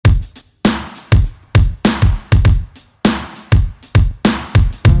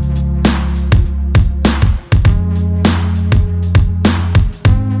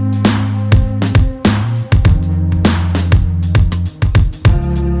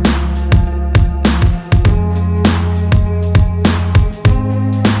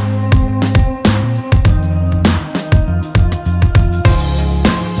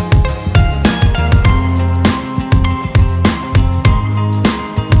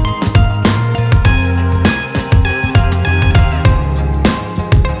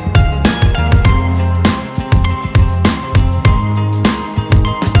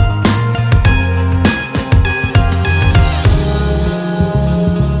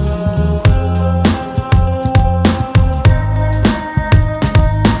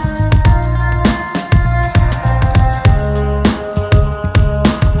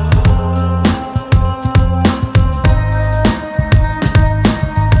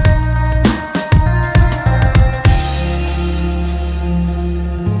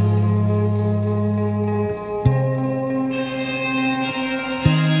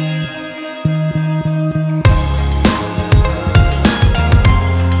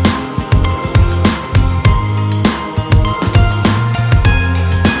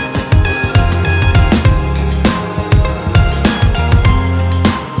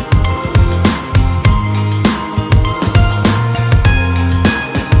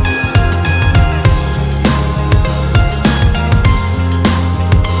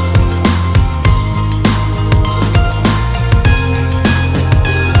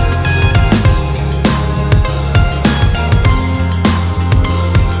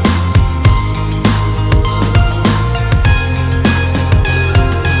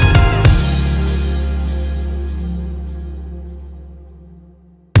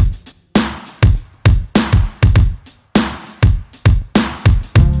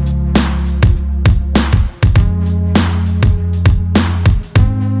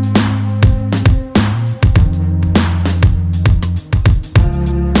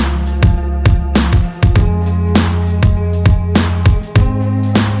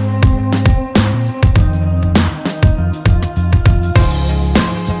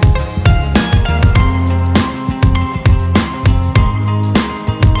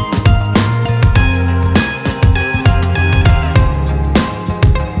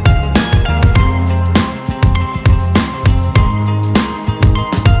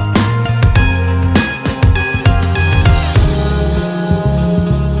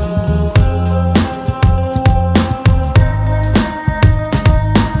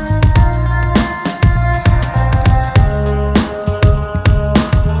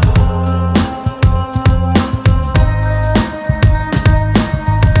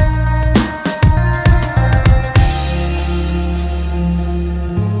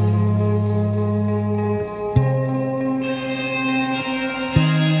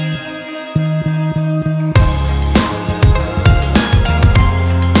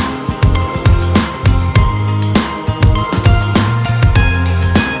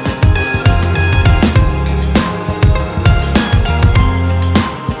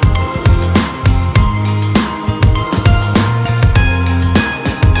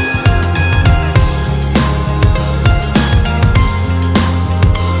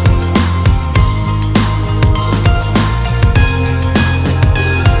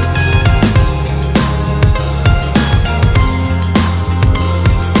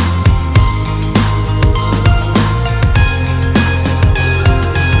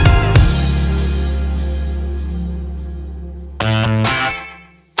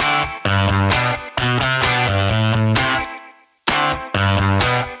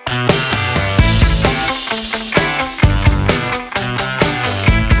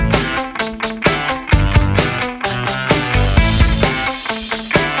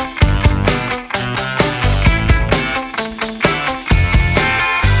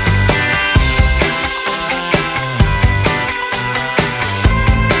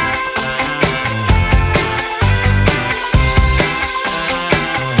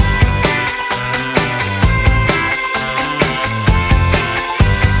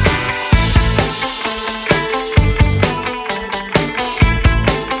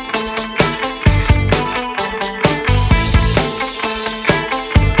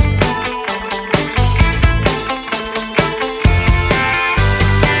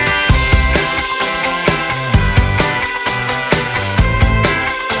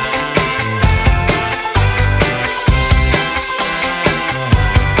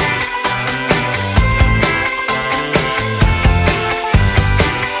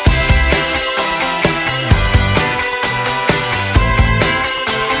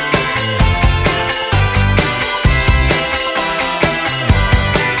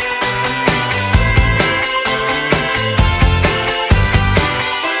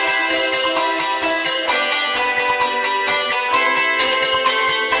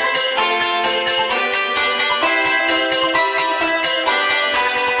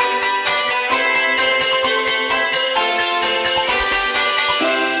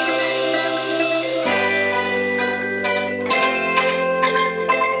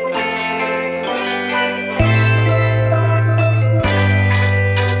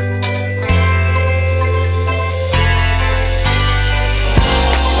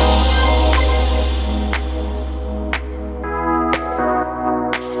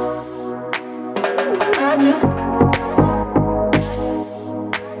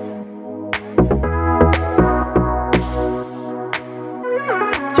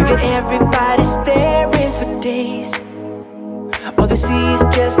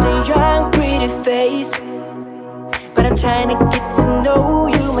trying to get to know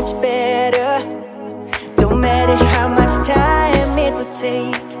you much better. Don't matter how much time it will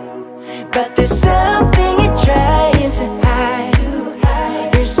take, but there's something you're trying to hide.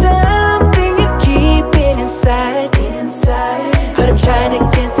 There's something you're keeping inside. But I'm trying to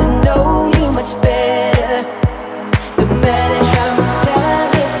get to know you much better. Don't matter how much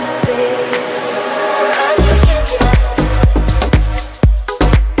time it will take. I just can't give up.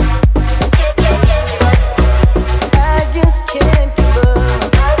 I just can't give up.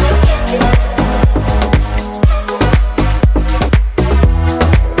 I just can't give up.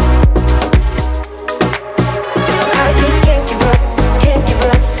 I just can't give up. Can't give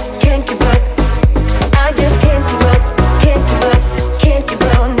up. Can't give up. I just can't give up. Can't give up. Can't give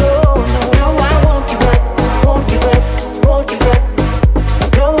up. No, no, no, I won't give up. Won't give up. Won't give up.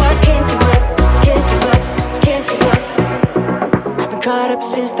 No, I can't give up. Can't give up. Can't give up. I've been caught up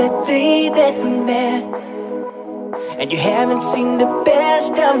since the day that we met, and you haven't seen the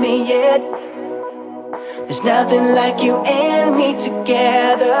best of me yet. There's nothing like you and me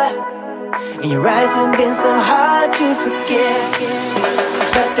together, and your eyes have been so hard to forget.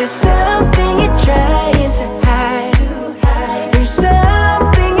 But there's something you're trying to hide. There's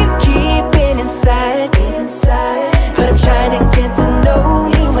something you're keeping inside. But I'm trying to get to know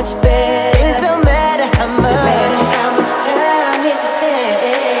you much better. It don't matter how much, no matter how much time it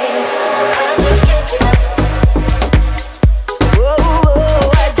takes. I just can't give up. Whoa,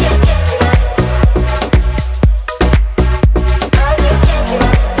 whoa, I just can't give up. I just can't give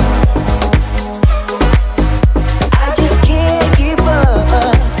up. I just can't give up.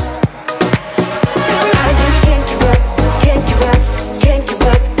 I just can't give up. Can't give up. Can't give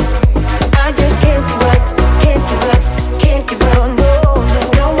up. I just can't give up. Can't give up. Can't give up. No, no,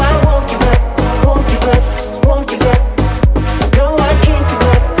 no, I won't give up. Won't give up. Won't give up. No, I can't give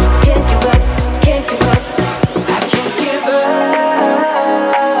up. Can't give up. Can't give up. I can't give up.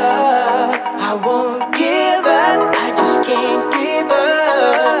 I won't give up. I just can't give up.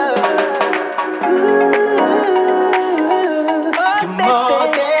 Ooh, you're more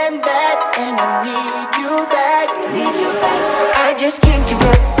than that, and I need you back. Need you back. I just can't give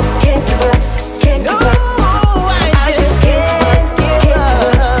up. Can't give up. Can't give up. I just can't give up.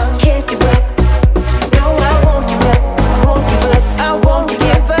 Can't give up. No, I won't give up. Won't give up. I won't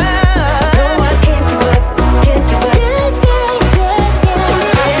give up. No, I can't give up. Can't give up.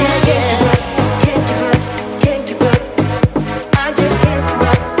 I just can't give up. Can't give up. Can't give up. I just can't give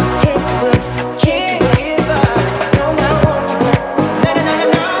up. Can't give up. Can't give up. No, I won't give up. No, no, no,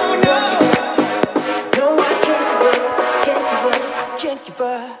 no, no. No, I can't give up. Can't give up. I can't give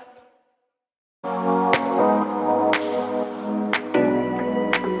up.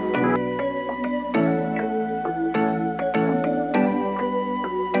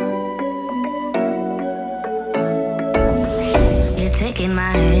 You're taking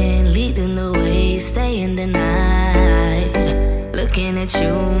my hand, leading the way, staying the night. Looking at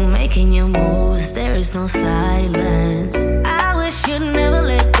you, making your moves, there is no silence. I wish you'd never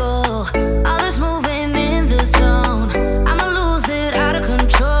let go. All this moving in the zone, I'ma lose it out of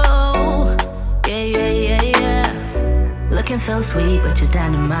control. Yeah, yeah, yeah, yeah. Looking so sweet, but you're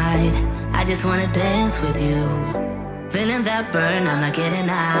dynamite. I just wanna dance with you. Feeling that burn, I'm not getting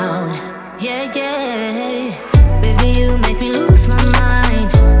out. Yeah, yeah. Baby, you make me lose my mind.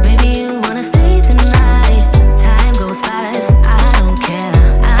 Maybe you wanna stay the night. Time goes fast, I don't care.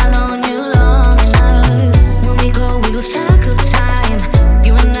 I've known you long enough. When we go, we lose track of time.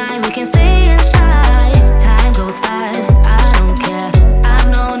 You and I, we can stay inside. Time goes fast, I don't care. I've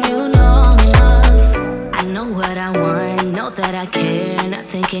known you long enough. I know what I want, know that I care.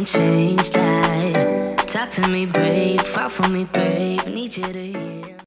 Nothing can change that. Talk to me, babe, fall for me, babe. Need you to hear.